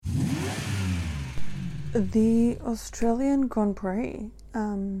The Australian Grand Prix.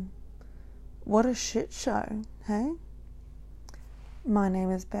 What a shit show, hey? My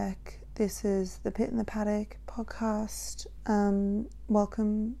name is Beck. This is the Pit in the Paddock podcast.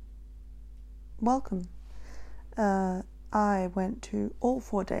 Welcome. I went to all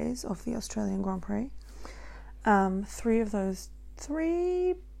 4 days of the Australian Grand Prix. 3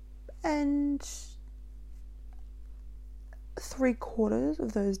 and 3/4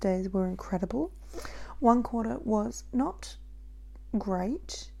 of those days were incredible. 1/4 was not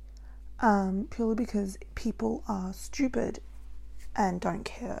great, purely because people are stupid and don't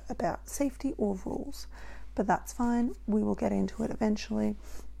care about safety or rules. But that's fine, we will get into it eventually.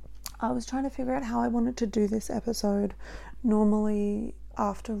 I was trying to figure out how I wanted to do this episode. Normally,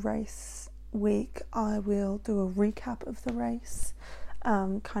 after race week, I will do a recap of the race,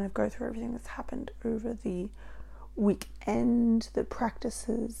 kind of go through everything that's happened over the weekend, the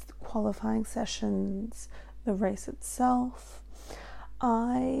practices, the qualifying sessions, the race itself.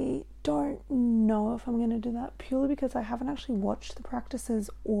 I don't know if I'm going to do that purely because I haven't actually watched the practices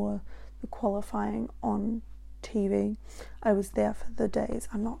or the qualifying on TV. I was there for the days.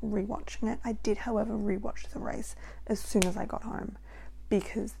 I'm not rewatching it. I did, however, rewatch the race as soon as I got home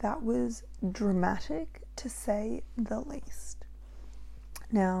because that was dramatic, to say the least.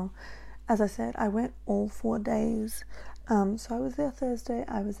 Now, as I said, I went all 4 days. So I was there Thursday,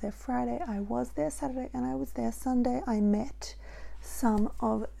 I was there Friday, I was there Saturday, and I was there Sunday. I met some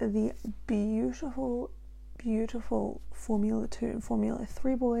of the beautiful Formula 2 and Formula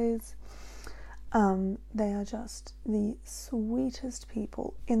 3 boys. They are just the sweetest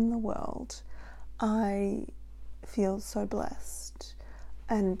people in the world. I feel so blessed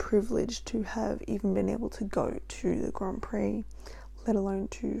and privileged to have even been able to go to the Grand Prix, let alone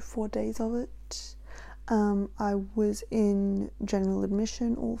to 4 days of it. I was in general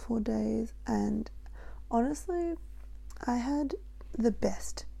admission all 4 days, and honestly, I had the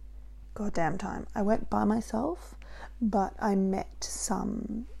best goddamn time. I went by myself, but I met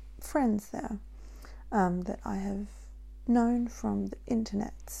some friends there that I have known from the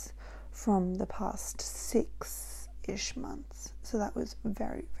internets from the past 6-ish months. So that was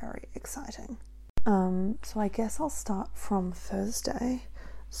very, very exciting. So I guess I'll start from Thursday.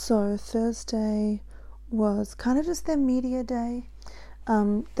 So Thursday was kind of just their media day.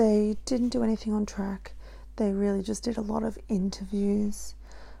 They didn't do anything on track. They really just did a lot of interviews.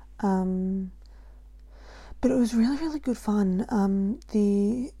 But it was really, really good fun.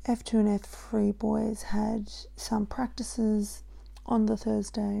 The F2 and F3 boys had some practices on the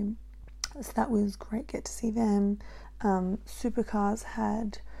Thursday, so that was great, get to see them. Supercars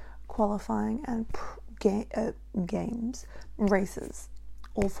had qualifying and races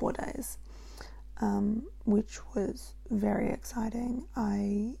all 4 days, which was very exciting.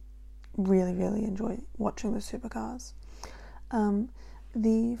 I really, really enjoy watching the supercars.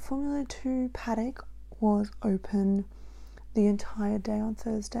 The Formula 2 paddock was open the entire day on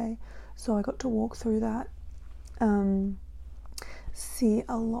Thursday, so I got to walk through that, see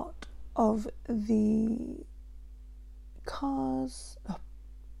a lot of the cars,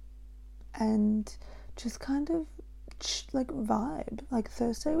 and just kind of vibe.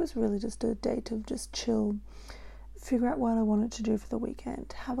 Thursday was really just a day to just chill, figure out what I wanted to do for the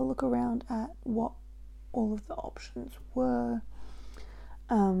weekend, have a look around at what all of the options were,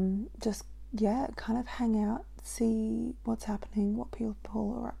 kind of hang out, see what's happening, what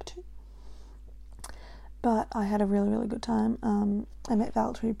people are up to. But I had a really, really good time. I met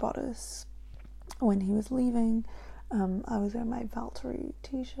Valtteri Bottas when he was leaving. I was wearing my Valtteri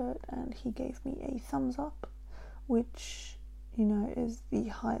t-shirt and he gave me a thumbs up, which, is the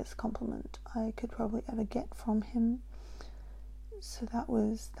highest compliment I could probably ever get from him. So that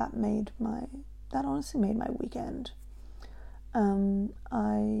honestly made my weekend.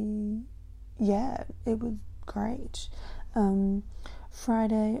 It was great.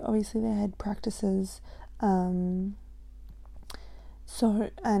 Friday, obviously they had practices, and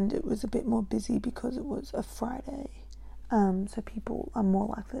it was a bit more busy because it was a Friday, so people are more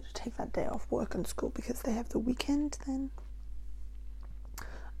likely to take that day off work and school because they have the weekend then.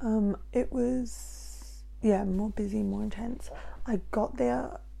 It was, more busy, more intense. I got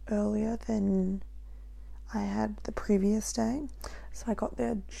there earlier than I had the previous day, so I got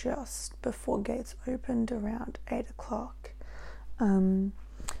there just before gates opened, around 8 o'clock.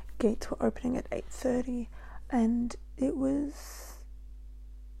 Gates were opening at 8:30, and it was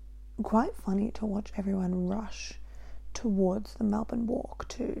quite funny to watch everyone rush towards the Melbourne Walk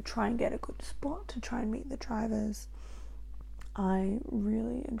to try and get a good spot, to try and meet the drivers. I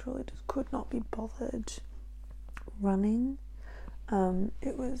really and truly just could not be bothered running.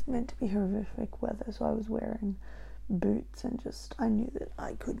 It was meant to be horrific weather, so I was wearing boots, and I knew that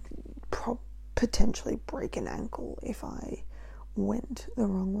I could potentially break an ankle if I went the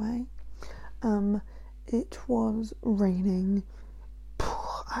wrong way. It was raining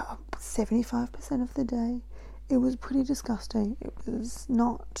 75% of the day. It was pretty disgusting. It was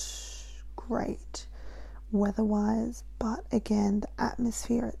not great weather-wise, but again, the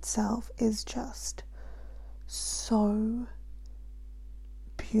atmosphere itself is just so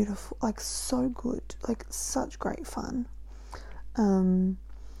beautiful, like so good, like such great fun. And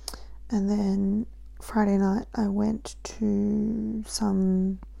then Friday night I went to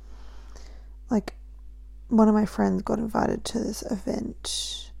one of my friends got invited to this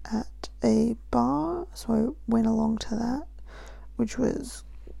event at a bar, so I went along to that, which was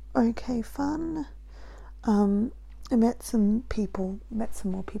okay fun. I met some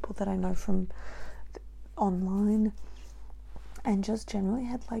more people that I know from online, and just generally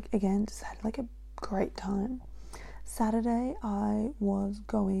had a great time. Saturday I was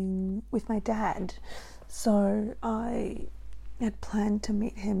going with my dad, so I had planned to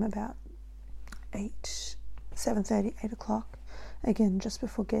meet him about 7:30, 8 o'clock, again just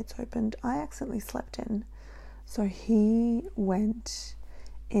before gates opened. I accidentally slept in, so he went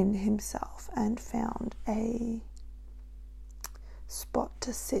in himself and found a spot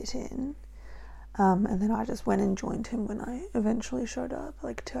to sit in, and then I just went and joined him when I eventually showed up,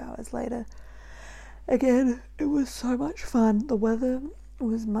 2 hours later. Again, it was so much fun. The weather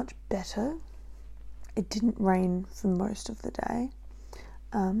was much better. It didn't rain for most of the day,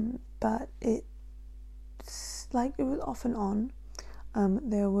 but it was off and on.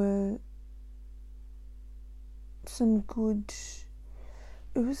 There were some good,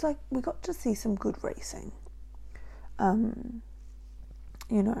 we got to see some good racing.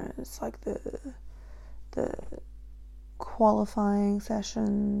 It's the qualifying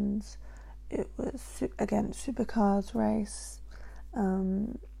sessions. It was again supercars race.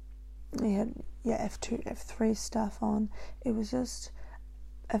 We had F2, F3 stuff on. It was just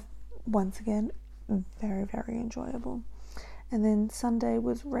once again very, very enjoyable. And then Sunday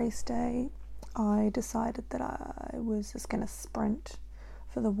was race day. I decided that I was just going to sprint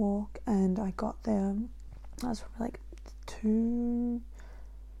for the walk, and I got there. I was probably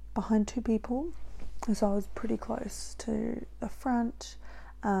behind two people, so I was pretty close to the front.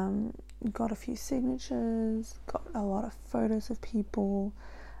 Got a few signatures, got a lot of photos of people,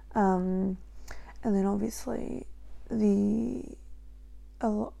 and then obviously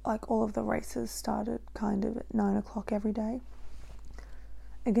all of the races started kind of at 9 o'clock every day.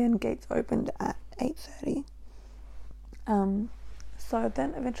 Again, gates opened at 8:30. So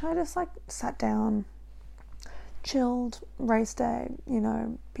then eventually I just sat down, chilled. Race day,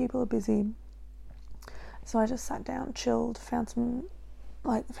 people are busy, so I just sat down, chilled, found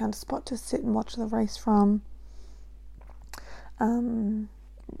a spot to sit and watch the race from.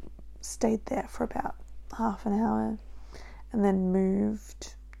 Stayed there for about half an hour, and then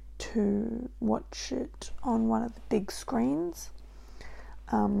moved to watch it on one of the big screens,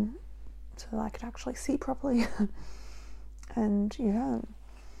 so that I could actually see properly. And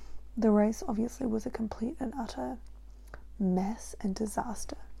the race obviously was a complete and utter mess and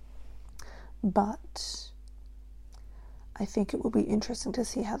disaster, but I think it will be interesting to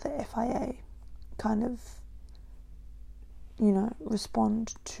see how the FIA kind of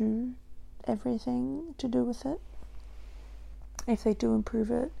respond to everything to do with it. If they do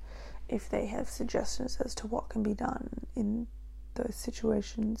improve it, if they have suggestions as to what can be done in those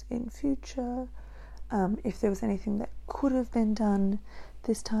situations in future, if there was anything that could have been done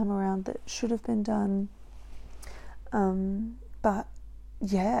this time around that should have been done. But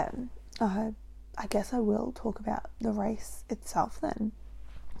yeah, I guess I will talk about the race itself then.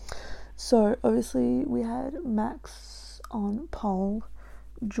 So obviously we had Max on pole,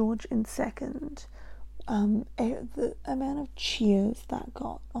 George in second. The amount of cheers that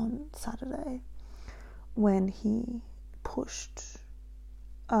got on Saturday when he pushed,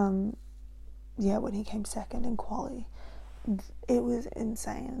 when he came second in quali, it was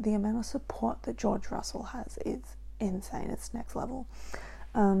insane. The amount of support that George Russell has is insane. It's next level.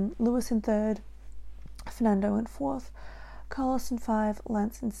 Lewis in third, Fernando in fourth, Carlos in 5,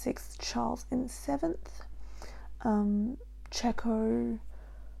 Lance in 6th, Charles in 7th. Checo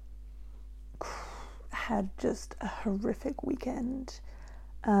had just a horrific weekend.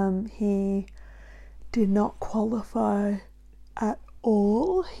 He did not qualify at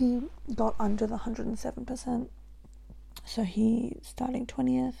all. He got under the 107%, so he starting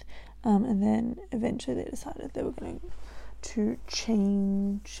 20th, and then eventually they decided they were going to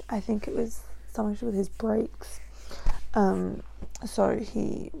change, I think it was something to do with his brakes, So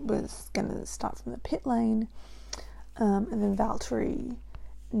he was going to start from the pit lane, and then Valtteri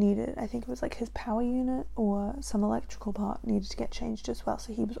needed, I think it was like his power unit or some electrical part needed to get changed as well.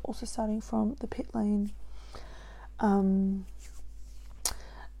 So he was also starting from the pit lane.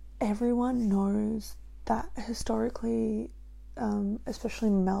 Everyone knows that historically, especially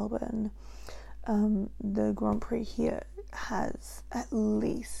Melbourne, the Grand Prix here has at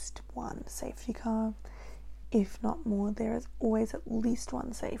least one safety car, if not more. There is always at least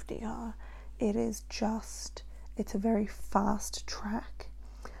one safety car. It's a very fast track,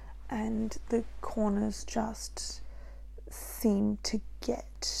 and the corners just seem to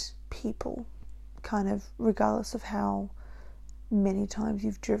get people, kind of regardless of how many times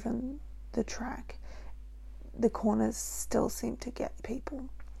you've driven the track. The corners still seem to get people.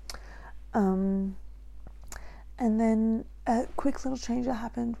 And then a quick little change that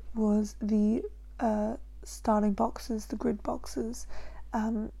happened was the starting boxes, the grid boxes,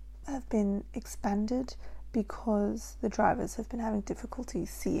 have been expanded because the drivers have been having difficulty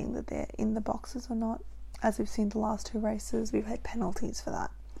seeing that they're in the boxes or not. As we've seen the last two races, we've had penalties for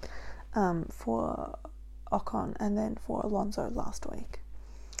that, for Ocon and then for Alonso last week.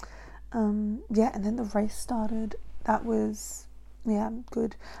 And then the race started. That was,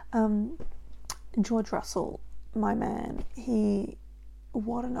 good. George Russell, my man,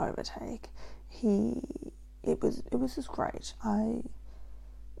 what an overtake. It was just great.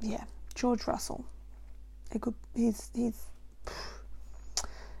 George Russell. But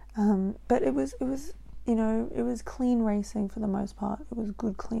it was it was clean racing for the most part. It was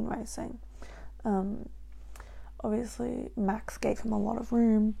good, clean racing. Obviously, Max gave him a lot of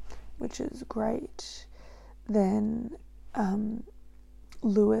room, which is great. Then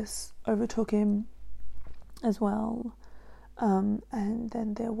Lewis overtook him as well. And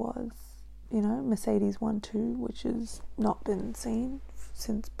then there was, Mercedes 1-2, which has not been seen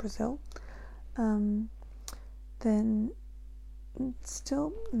since Brazil. Then,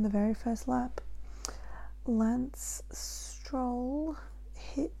 still in the very first lap, Lance Stroll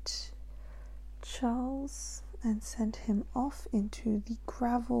hit Charles and sent him off into the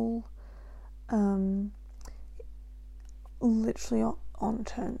gravel, literally on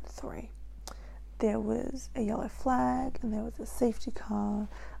turn 3. There was a yellow flag and there was a safety car.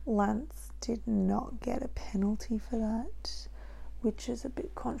 Lance did not get a penalty for that, which is a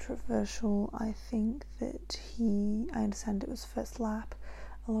bit controversial. I think that I understand it was first lap.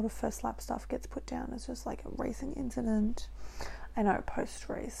 A lot of first lap stuff gets put down as just like a racing incident. I know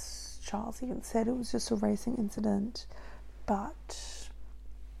post-race Charles even said it was just a racing incident, but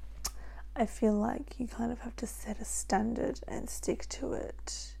I feel like you kind of have to set a standard and stick to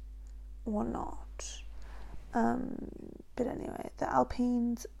it or not. But anyway, the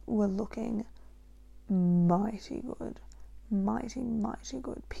Alpines were looking mighty good. Mighty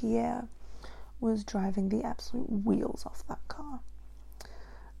good. Pierre was driving the absolute wheels off that car.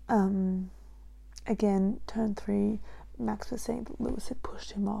 Again, turn 3, Max was saying that Lewis had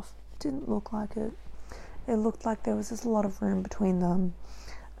pushed him off. Didn't look like it. It looked like there was just a lot of room between them.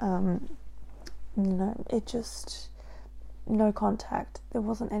 It just, no contact. There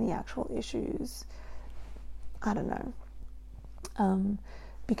wasn't any actual issues. I don't know.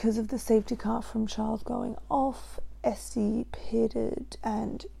 Because of the safety car from Charles going off, Esty pitted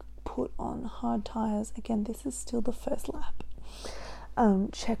and put on hard tyres. Again, this is still the first lap.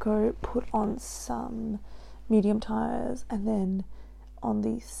 Checo put on some medium tyres and then on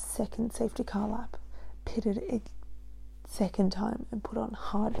the second safety car lap pitted a second time and put on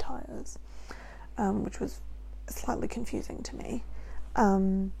hard tyres, which was slightly confusing to me.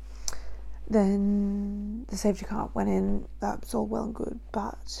 Then the safety car went in. That was all well and good,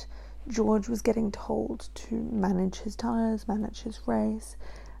 but George was getting told to manage his tyres, manage his race.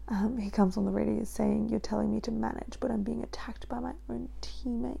 He comes on the radio saying, "You're telling me to manage, but I'm being attacked by my own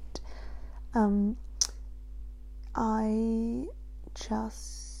teammate." I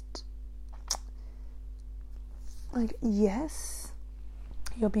just, yes,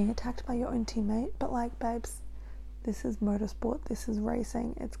 you're being attacked by your own teammate, but babes, this is motorsport, this is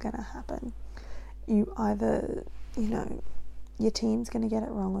racing, it's gonna happen. You either, your team's gonna get it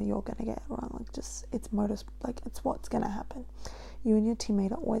wrong or you're gonna get it wrong. It's it's what's gonna happen. You and your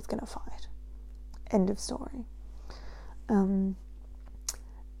teammate are always gonna fight. End of story. Then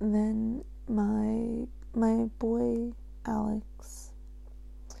my boy Alex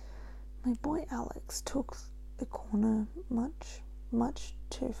took the corner much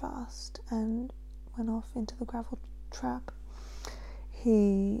too fast and went off into the gravel trap.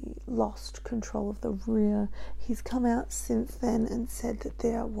 He lost control of the rear. He's come out since then and said that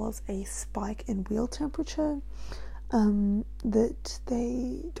there was a spike in wheel temperature. that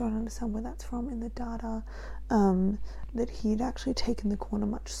they don't understand where that's from in the data, that he'd actually taken the corner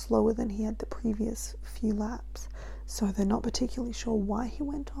much slower than he had the previous few laps, so they're not particularly sure why he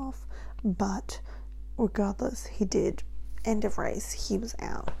went off, but regardless, he did. End of race, he was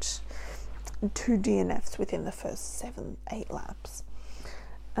out. 2 DNFs within the first 7-8 laps.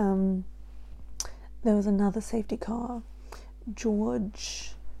 There was another safety car.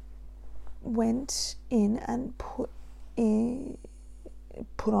 George went in and put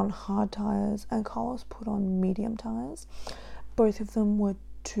on hard tyres, and Carlos put on medium tyres. Both of them were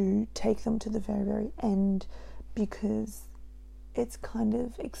to take them to the very, very end, because it's kind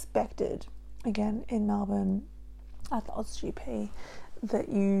of expected, again, in Melbourne at the Aus GP, that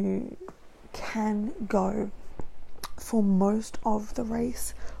you can go for most of the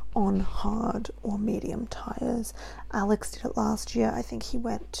race on hard or medium tyres. Alex did it last year. I think he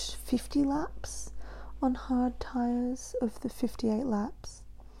went 50 laps on hard tyres of the 58 laps.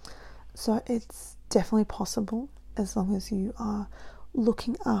 So it's definitely possible, as long as you are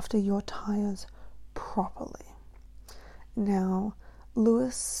looking after your tyres properly. Now,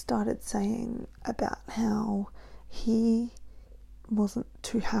 Lewis started saying about how he wasn't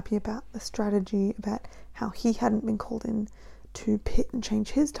too happy about the strategy, about how he hadn't been called in to pit and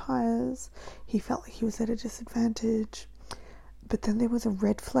change his tyres. He felt like he was at a disadvantage. But then there was a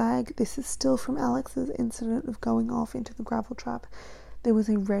red flag. This is still from Alex's incident of going off into the gravel trap. There was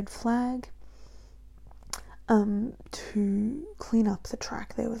a red flag to clean up the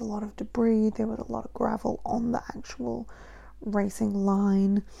track. There was a lot of debris. There was a lot of gravel on the actual racing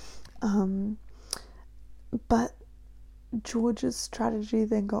line. But George's strategy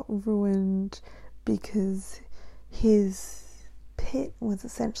then got ruined because his pit was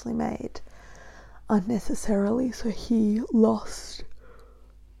essentially made unnecessarily, so he lost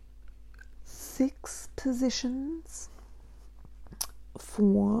 6 positions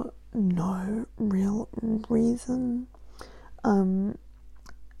for no real reason.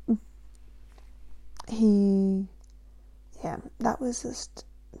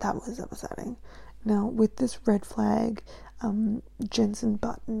 That was upsetting. Now, with this red flag, Jensen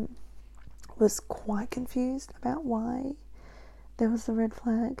Button was quite confused about why there was the red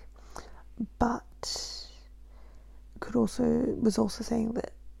flag, but was also saying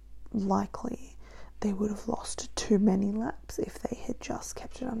that likely they would have lost too many laps if they had just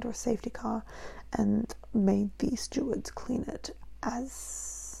kept it under a safety car and made the stewards clean it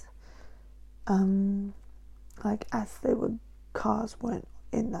as cars weren't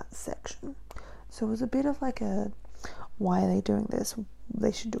in that section. So it was a bit of like a, why are they doing this?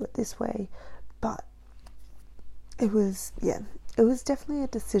 They should do it this way. But it was definitely a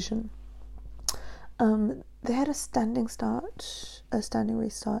decision. They had a standing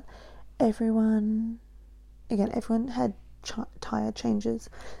restart. Everyone had tyre changes.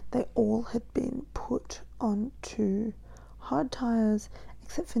 They all had been put onto hard tyres,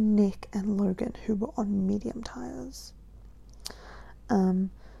 except for Nick and Logan, who were on medium tyres. The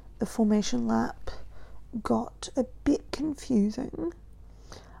formation lap got a bit confusing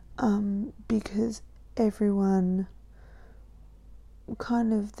because everyone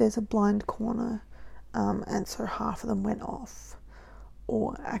there's a blind corner, and so half of them went off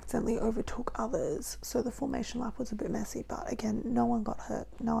or accidentally overtook others, so the formation lap was a bit messy. But again, no one got hurt,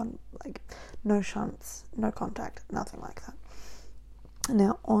 no shunts, no contact, nothing like that.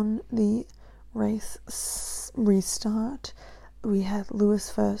 Now, on the race restart, we had Lewis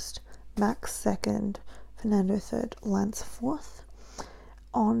first, Max second, Fernando third, Lance fourth.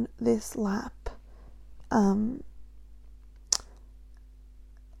 On this lap,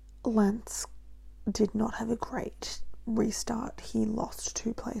 Lance did not have a great restart. He lost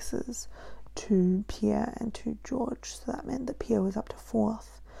 2 places to Pierre and to George, so that meant that Pierre was up to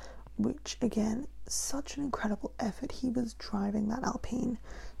 4th, which again, such an incredible effort. He was driving that Alpine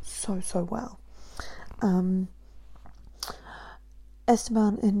so well.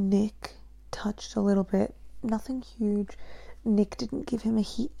 Esteban and Nick touched a little bit, nothing huge. Nick didn't give him a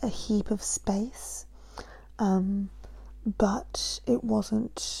heap of space, but it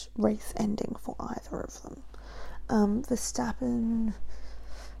wasn't race ending for either of them. Verstappen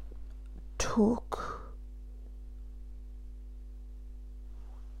took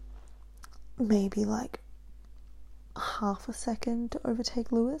maybe half a second to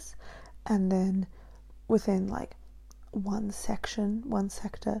overtake Lewis, and then within one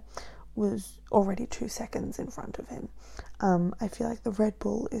sector was already 2 seconds in front of him. I feel like the Red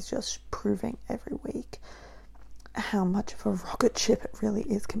Bull is just proving every week how much of a rocket ship it really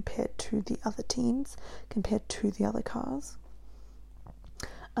is compared to the other teams, compared to the other cars.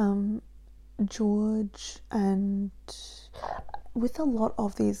 George, and with a lot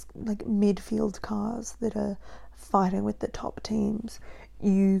of these like midfield cars that are fighting with the top teams,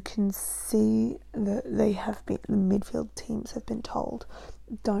 you can see that the midfield teams have been told,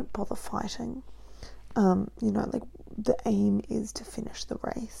 don't bother fighting. Like the aim is to finish the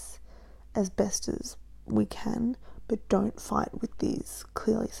race as best as we can, but don't fight with these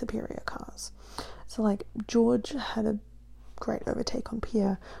clearly superior cars. So like George had a great overtake on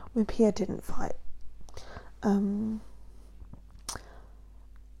Pierre when Pierre didn't fight.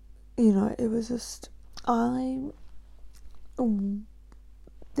 It was just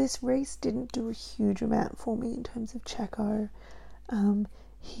this race didn't do a huge amount for me in terms of Checo.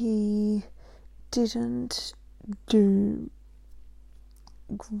 He didn't do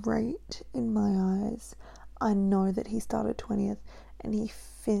great in my eyes. I know that he started 20th and he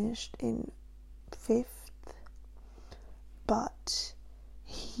finished in 5th, but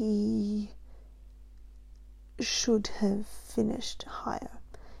he should have finished higher.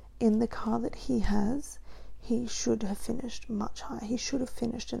 In the car that he has, he should have finished much higher. He should have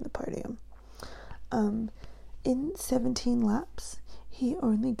finished in the podium. In 17 laps, he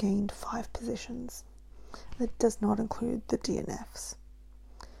only gained 5 positions. That does not include the DNFs.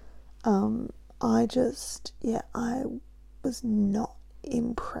 I was not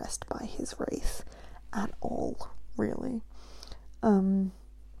impressed by his race at all, really.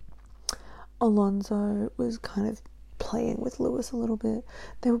 Alonso was kind of playing with Lewis a little bit.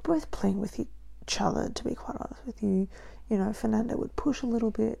 They were both playing with each other, to be quite honest with you. Fernando would push a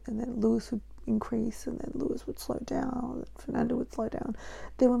little bit and then Lewis would increase and then Lewis would slow down and Fernando would slow down.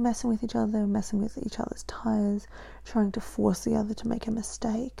 They were messing with each other, they were messing with each other's tyres, trying to force the other to make a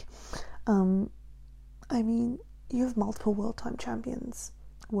mistake. You have multiple world time champions.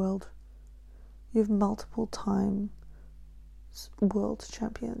 You have multiple time world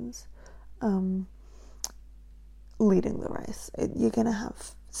champions leading the race. You're going to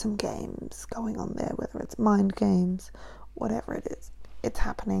have some games going on there, whether it's mind games, whatever it is. It's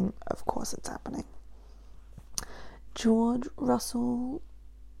happening. Of course it's happening. George Russell,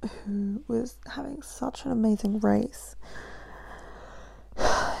 who was having such an amazing race,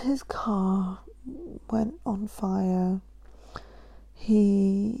 his car went on fire.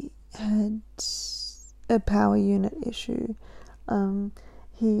 He had a power unit issue.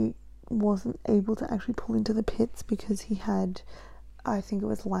 He wasn't able to actually pull into the pits because he had, I think it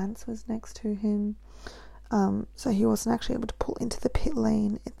was Lance was next to him. So he wasn't actually able to pull into the pit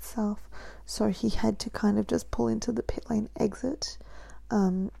lane itself. So he had to kind of just pull into the pit lane exit.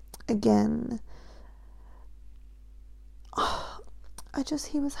 Again,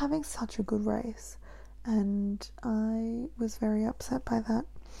 he was having such a good race. And I was very upset by that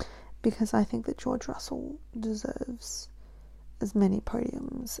because I think that George Russell deserves as many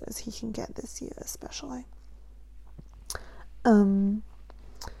podiums as he can get this year, especially.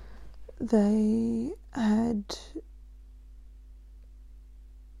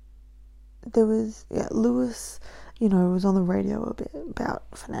 Lewis, was on the radio a bit about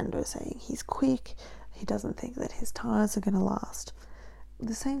Fernando saying he's quick, he doesn't think that his tyres are going to last.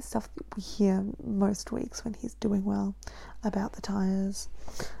 The same stuff that we hear most weeks when he's doing well about the tyres.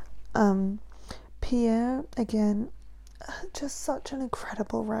 Pierre, again, just such an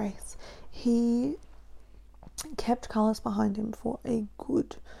incredible race. He kept Carlos behind him for a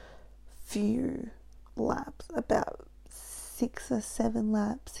good few laps, about 6 or 7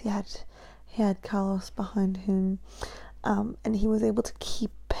 laps. He had Carlos behind him, and he was able to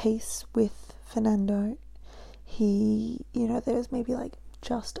keep pace with Fernando. There was maybe like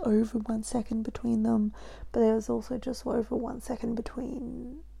just over 1 second between them, but there was also just over 1 second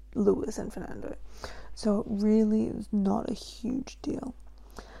between Lewis and Fernando. So it really was not a huge deal.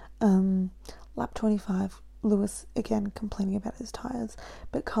 Lap 25, Lewis again complaining about his tyres,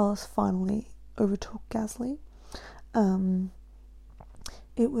 but Carlos finally overtook Gasly.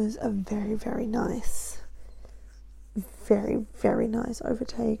 It was a very, very nice, very, very nice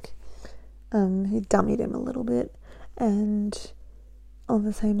overtake. He dummied him a little bit, and on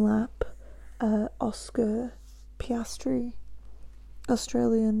the same lap, Oscar Piastri,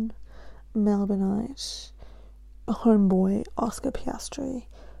 Australian Melbourneite homeboy Oscar Piastri,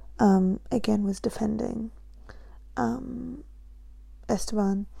 again was defending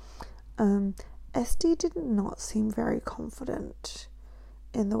Esteban. Esty did not seem very confident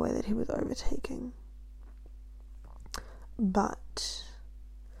in the way that he was overtaking, but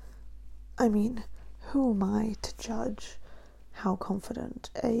who am I to judge how confident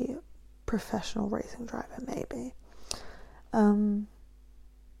a professional racing driver may be?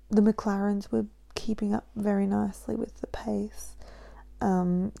 The McLarens were keeping up very nicely with the pace.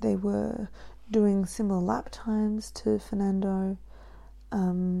 They were doing similar lap times to Fernando.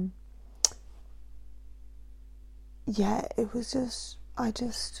 It was just,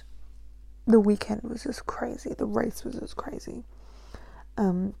 the weekend was just crazy. The race was just crazy.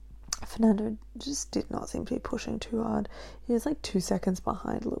 Fernando just did not seem to be pushing too hard. He was like 2 seconds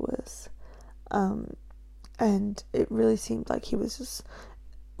behind Lewis. And it really seemed like he was just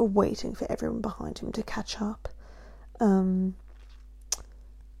waiting for everyone behind him to catch up.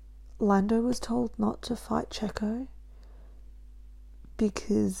 Lando was told not to fight Checo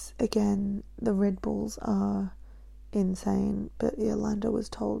because, again, the Red Bulls are insane. But yeah, Lando was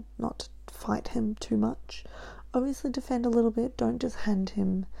told not to fight him too much. Obviously defend a little bit, don't just hand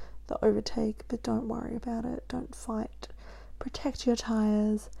him the overtake, but don't worry about it, don't fight. Protect your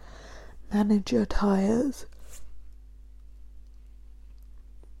tyres, manage your tyres.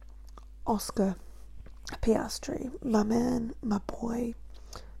 Oscar Piastri, my man, my boy,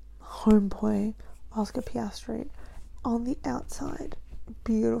 homeboy, Oscar Piastri, on the outside,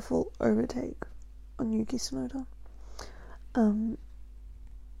 beautiful overtake on Yuki Tsunoda.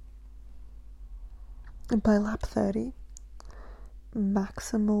 By lap 30,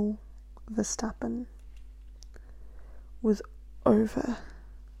 Maximal Verstappen was over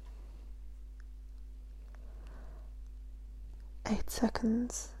 8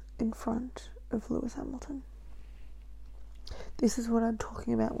 seconds in front of Lewis Hamilton. This is what I'm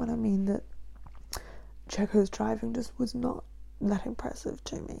talking about when I mean that Checo's driving just was not that impressive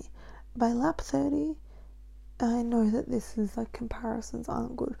to me. By lap 30, I know that this is like comparisons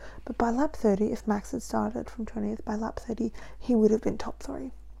aren't good, but by lap 30, if Max had started from 20th, by lap 30 he would have been top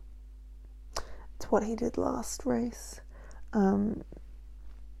 3. It's what he did last race, but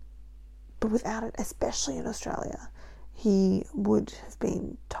without it, especially in Australia, he would have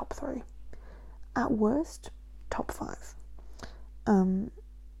been top 3. At worst, top 5.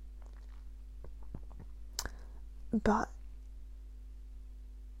 But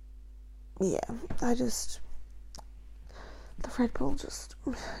yeah, the Red Bull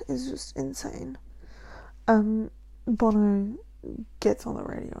is just insane. Bono gets on the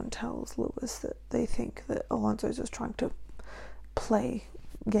radio and tells Lewis that they think that Alonso's just trying to play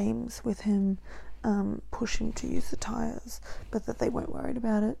games with him, push him to use the tyres, but that they weren't worried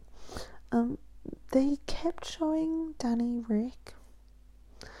about it. They kept showing Danny Rick,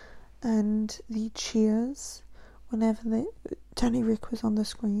 and the cheers whenever Danny Rick was on the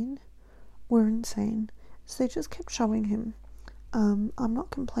screen were insane. So they just kept showing him. I'm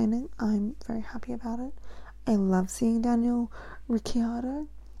not complaining. I'm very happy about it. I love seeing Daniel Ricciardo.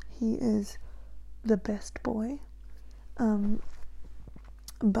 He is the best boy.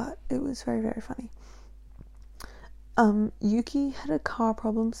 But it was very, very funny. Yuki had a car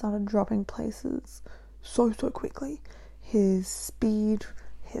problem, started dropping places so quickly. His speed,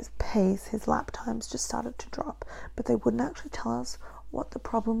 his pace, his lap times just started to drop. But they wouldn't actually tell us what the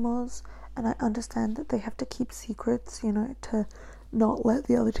problem was. And I understand that they have to keep secrets, to not let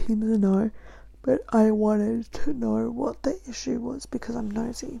the other teams know. But I wanted to know what the issue was because I'm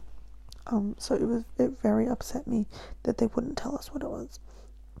nosy. So it very upset me that they wouldn't tell us what it was.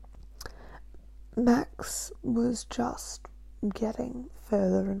 Max was just getting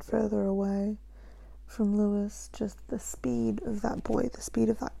further and further away from Lewis. Just the speed of that boy, the speed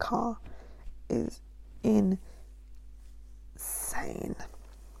of that car is insane.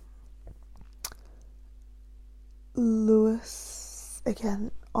 Lewis,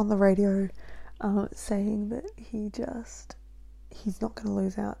 again, on the radio, saying that he's not going to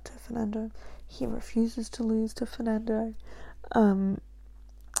lose out to Fernando. He refuses to lose to Fernando.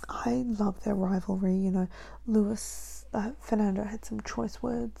 I love their rivalry, Fernando had some choice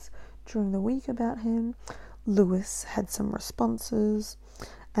words during the week about him. Lewis had some responses,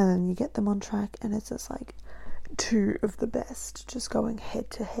 and then you get them on track, and it's just like two of the best just going head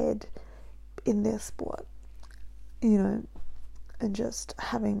to head in their sport, and just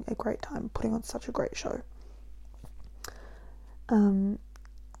having a great time, putting on such a great show.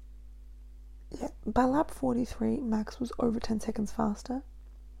 By lap 43, Max was over 10 seconds faster.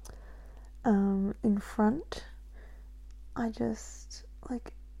 In front,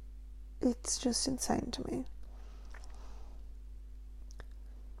 it's just insane to me.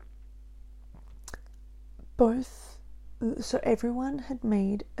 So everyone had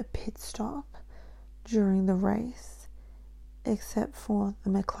made a pit stop during the race, except for the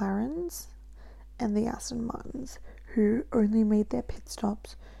McLarens and the Aston Martins, who only made their pit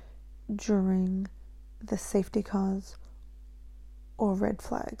stops during the safety cars or red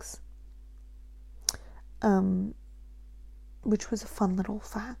flags. Which was a fun little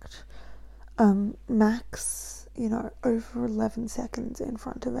fact. Max, over 11 seconds in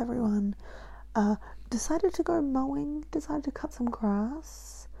front of everyone. decided to go mowing, decided to cut some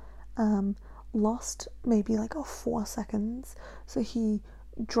grass, lost maybe like 4 seconds, so he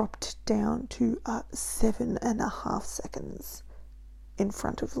dropped down to 7.5 seconds in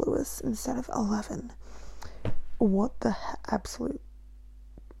front of Lewis instead of 11. What the absolute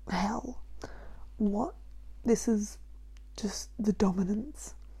hell? What? This is just the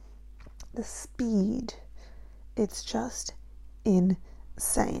dominance, the speed. It's just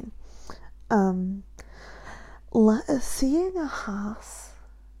insane. Seeing a Haas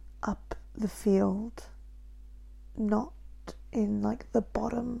up the field, not in like the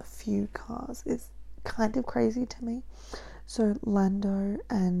bottom few cars, is kind of crazy to me. So Lando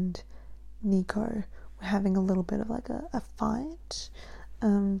and Nico were having a little bit of like a fight.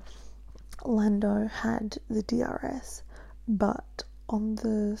 Lando had the DRS, but on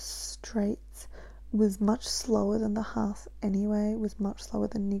the straights was much slower than the Haas anyway, was much slower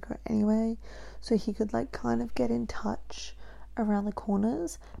than Nico anyway, so he could like kind of get in touch around the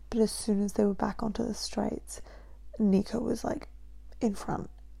corners, but as soon as they were back onto the straights, Nico was like in front.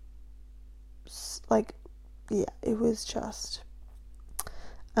 Like, yeah, it was just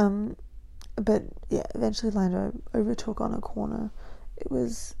but yeah, eventually Lando overtook on a corner. It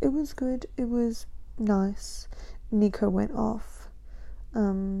was good, it was nice. Nico went off.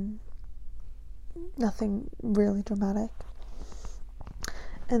 Nothing really dramatic.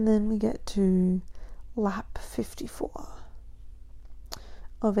 And then we get to lap 54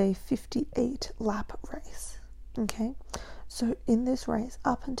 of a 58 lap race. Okay, so in this race,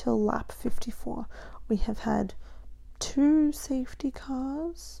 up until lap 54, we have had 2 safety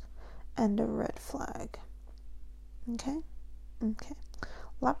cars and a red flag. Okay.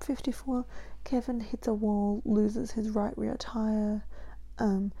 Lap 54, Kevin hits a wall, loses his right rear tyre.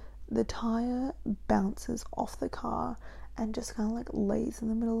 The tyre bounces off the car and just kind of like lays in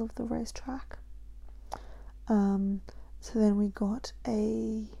the middle of the racetrack. So then we got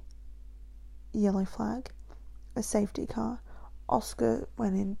a yellow flag, a safety car. Oscar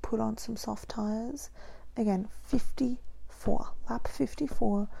went in, put on some soft tyres. Again, 54, lap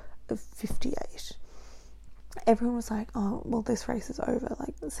 54 of 58. Everyone was like, oh, well, this race is over.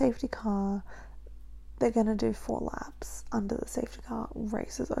 Like, the safety car, they're going to do 4 laps under the safety car.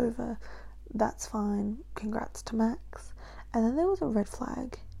 Race is over. That's fine. Congrats to Max. And then there was a red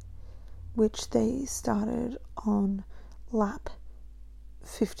flag, which they started on lap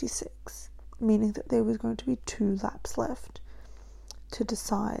 56, meaning that there was going to be 2 laps left to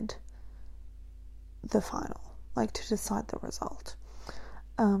decide the final, like to decide the result.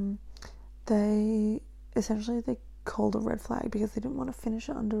 They called a red flag because they didn't want to finish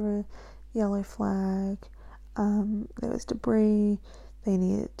it under a yellow flag. There was debris. They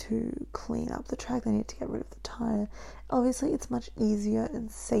needed to clean up the track. They needed to get rid of the tyre. Obviously, it's much easier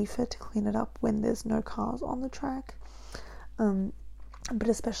and safer to clean it up when there's no cars on the track. But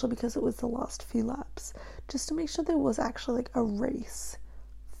especially because it was the last few laps, just to make sure there was actually like a race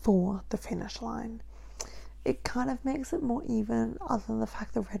for the finish line. It kind of makes it more even, other than the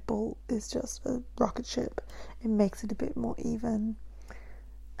fact that Red Bull is just a rocket ship. It makes it a bit more even.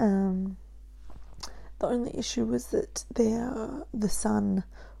 The only issue was that the sun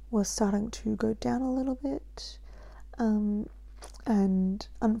was starting to go down a little bit, and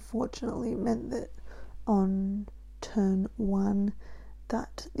unfortunately meant that on turn 1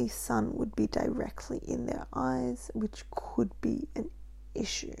 that the sun would be directly in their eyes, which could be an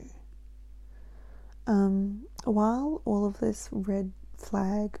issue. While all of this red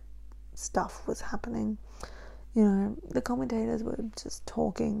flag stuff was happening, you know, the commentators were just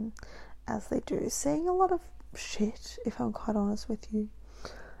talking as they do, saying a lot of shit, if I'm quite honest with you.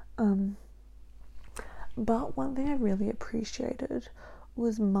 But one thing I really appreciated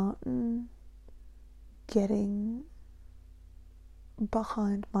was Martin getting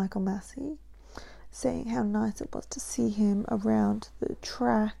behind Michael Massey, saying how nice it was to see him around the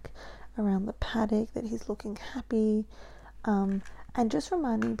track, around the paddock, that he's looking happy, and just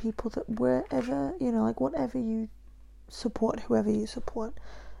reminding people that wherever, you know, like whatever you support, whoever you support,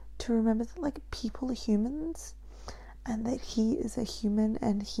 to remember that like people are humans, and that he is a human,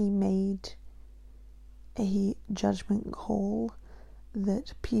 and he made a judgment call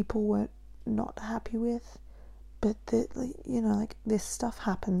that people were not happy with, but that, you know, like this stuff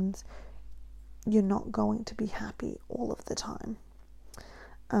happens. You're not going to be happy all of the time.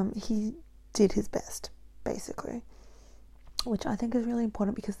 He did his best, basically, which I think is really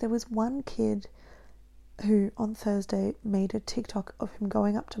important, because there was one kid who on Thursday made a TikTok of him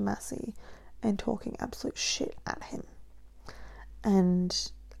going up to Massey and talking absolute shit at him,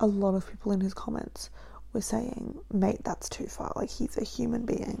 and a lot of people in his comments were saying, mate, that's too far, like he's a human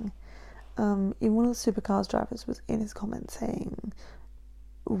being, Even one of the supercars drivers was in his comments saying,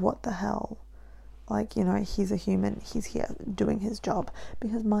 what the hell? Like, you know, he's a human, he's here doing his job.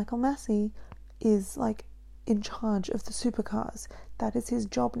 Because Michael Massey is, like, in charge of the supercars. That is his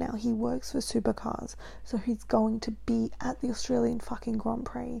job now. He works for supercars. So he's going to be at the Australian fucking Grand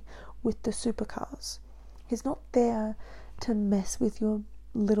Prix with the supercars. He's not there to mess with your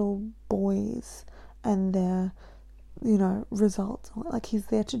little boys and their, you know, results. Like, he's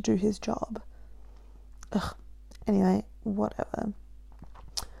there to do his job. Ugh. Anyway, whatever.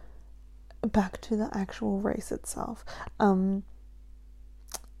 Back to the actual race itself.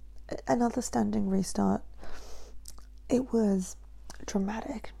 Another standing restart. It was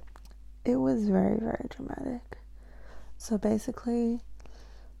dramatic. It was very, very dramatic. So basically,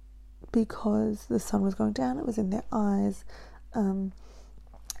 because the sun was going down, it was in their eyes.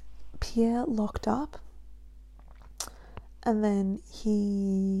 Pierre locked up, and then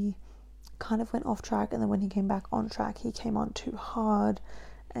he kind of went off track, and then when he came back on track, he came on too hard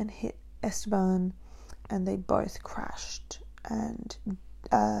and hit Esteban, and they both crashed and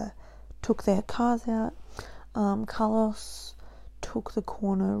took their cars out. Carlos took the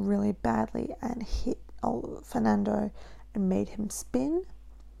corner really badly and hit Fernando and made him spin.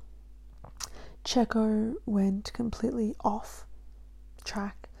 Checo went completely off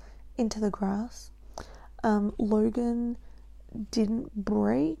track into the grass. Logan didn't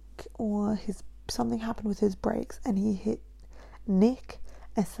brake, or something happened with his brakes, and he hit Nick,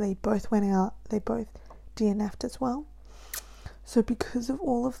 and so they both went out. They both DNF'd as well. So because of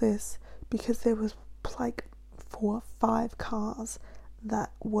all of this, because there was like 4 or 5 cars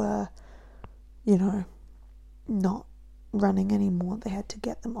that were, you know, not running anymore, they had to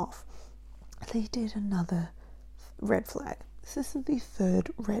get them off. They did another red flag. This is the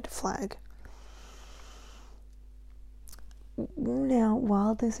 3rd red flag. Now,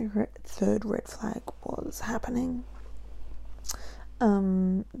 while this 3rd red flag was happening,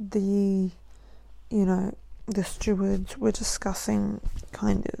 the stewards were discussing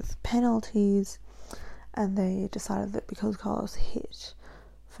kind of penalties, and they decided that because Carlos hit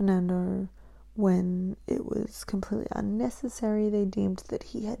Fernando when it was completely unnecessary, they deemed that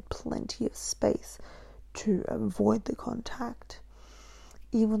he had plenty of space to avoid the contact,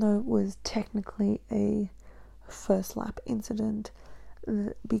 even though it was technically a first lap incident.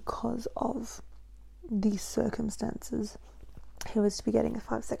 Because of these circumstances, he was to be getting a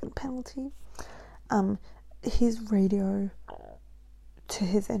 5-second penalty. His radio to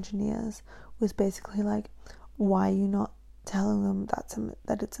his engineers was basically like, why are you not telling them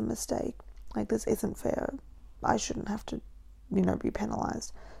that it's a mistake? Like, this isn't fair. I shouldn't have to, you know, be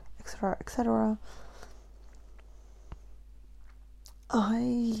penalised, etc., etc.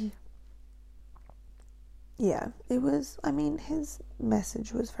 It was, I mean, his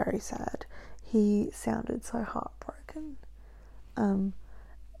message was very sad. He sounded so heartbroken.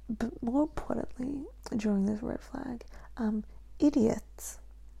 But more importantly, during this red flag, idiots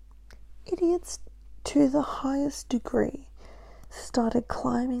to the highest degree started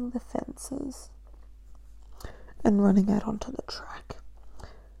climbing the fences and running out onto the track.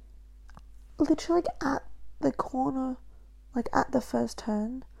 Literally at the corner, like at the first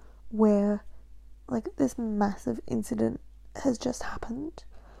turn, where like this massive incident has just happened.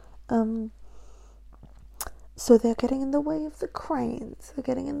 So they're getting in the way of the cranes, they're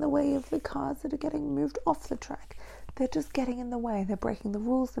getting in the way of the cars that are getting moved off the track. They're just getting in the way. They're breaking the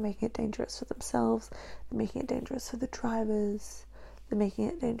rules. They're making it dangerous for themselves. They're making it dangerous for the drivers. They're making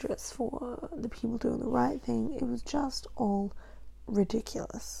it dangerous for the people doing the right thing. It was just all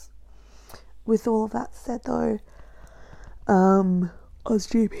ridiculous. With all of that said, though, Aus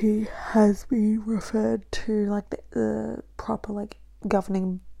GP has been referred to like the proper like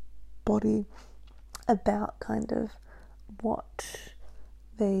governing body about kind of what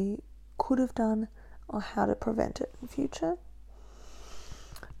they could have done or how to prevent it in future.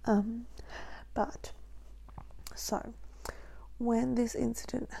 But so when this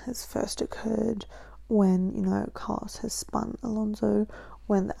incident has first occurred, when, you know, Carlos has spun Alonso,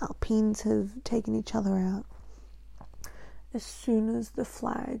 when the Alpines have taken each other out, as soon as the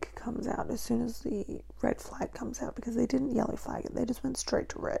flag comes out, as soon as the red flag comes out, because they didn't yellow flag it, they just went straight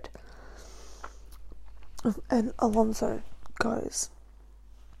to red, and Alonso goes,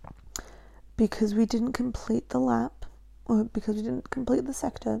 because we didn't complete the lap, or because we didn't complete the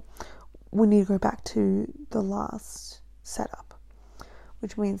sector, we need to go back to the last setup,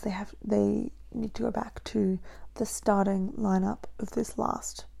 which means they need to go back to the starting lineup of this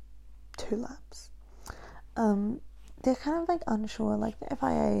last 2 laps. They're kind of like unsure, like the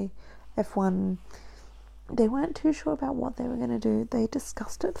FIA, F1 they weren't too sure about what they were going to do. They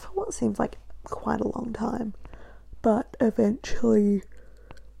discussed it for what seems like quite a long time, but eventually,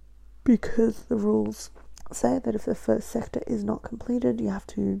 because the rules say that if the first sector is not completed, you have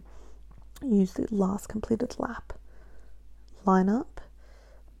to use the last completed lap lineup,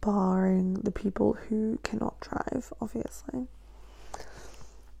 barring the people who cannot drive, obviously.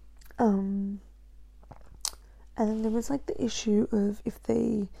 And then there was like the issue of if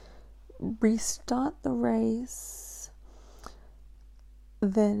they restart the race,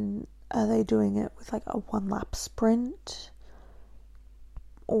 then are they doing it with like a 1 lap sprint,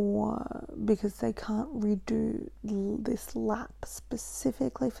 or because they can't redo this lap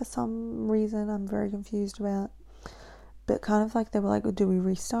specifically for some reason I'm very confused about. But kind of like they were like, do we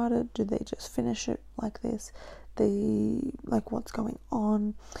restart it? Do they just finish it like this? Like, what's going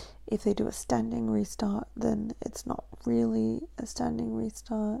on? If they do a standing restart, then it's not really a standing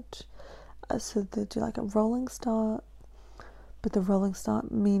restart. So they do like a rolling start, but the rolling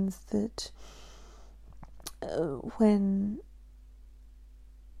start means that when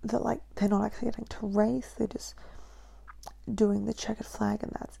they're not actually getting to race, they're just doing the checkered flag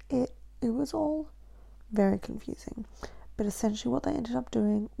and that's it. It was all very confusing. But essentially what they ended up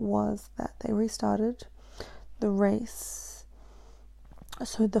doing was that they restarted the race.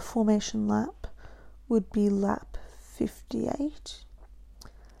 So the formation lap would be lap 58,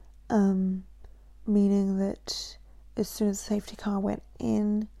 meaning that as soon as the safety car went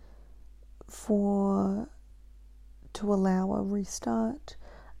in to allow a restart,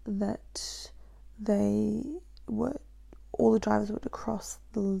 that all the drivers were to cross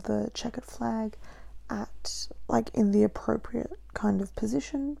the checkered flag at in the appropriate kind of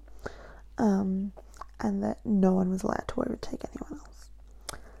position, and that no one was allowed to overtake anyone else,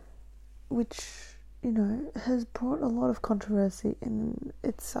 which has brought a lot of controversy in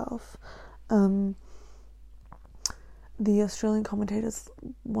itself. The Australian commentators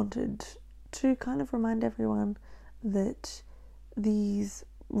wanted to kind of remind everyone that these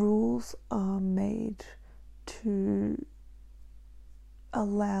rules are made to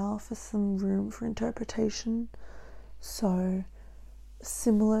allow for some room for interpretation. So,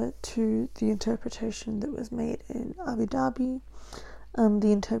 similar to the interpretation that was made in Abu Dhabi,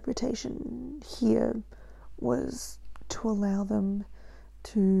 the interpretation here was to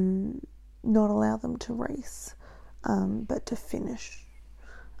not allow them to race, but to finish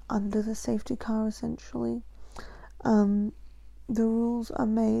under the safety car, essentially. The rules are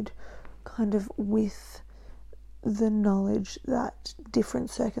made kind of with the knowledge that different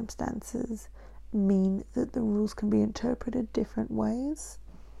circumstances mean that the rules can be interpreted different ways,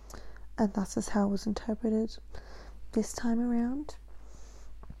 and that's just how it was interpreted this time around.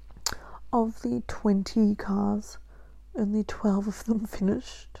 Of the 20 cars, only 12 of them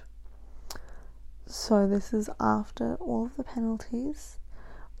finished. So this is after all of the penalties.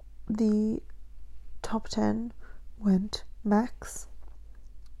 The top 10 went Max,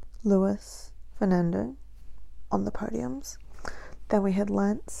 Lewis, Fernando on the podiums. Then we had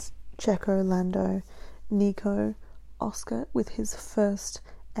Lance, Checo, Lando, Nico, Oscar with his first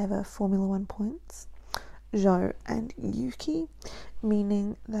ever Formula 1 points, Zhou and Yuki,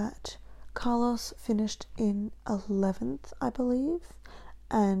 meaning that Carlos finished in 11th, I believe,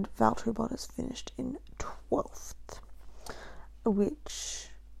 and Valtteri Bottas finished in 12th, which,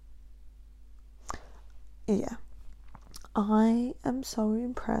 yeah, I am so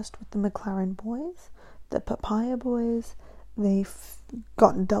impressed with the McLaren boys, the Papaya boys. They've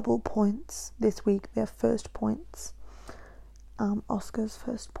got double points this week, their first points, Oscar's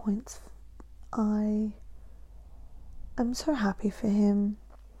first points. I am so happy for him.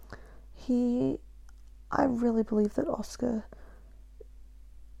 I really believe that Oscar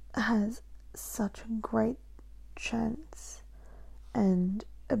has such a great chance and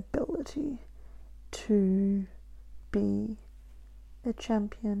ability to be a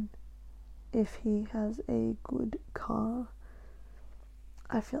champion if he has a good car.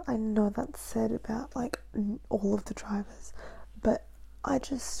 I know that's said about all of the drivers, but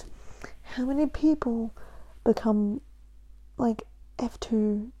how many people become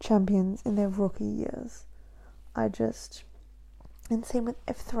F2 champions in their rookie years? And same with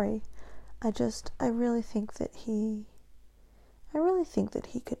F3. I really think that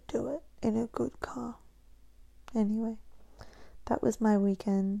he could do it in a good car. Anyway, that was my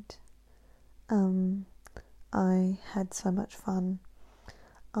weekend. I had so much fun.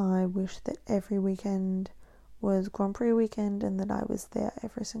 I wish that every weekend was Grand Prix weekend and that I was there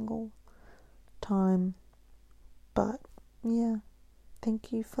every single time. But yeah,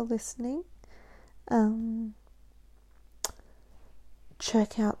 thank you for listening.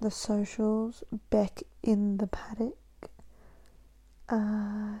 check out the socials, Beck in the Paddock.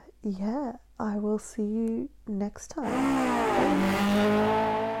 Yeah, I will see you next time.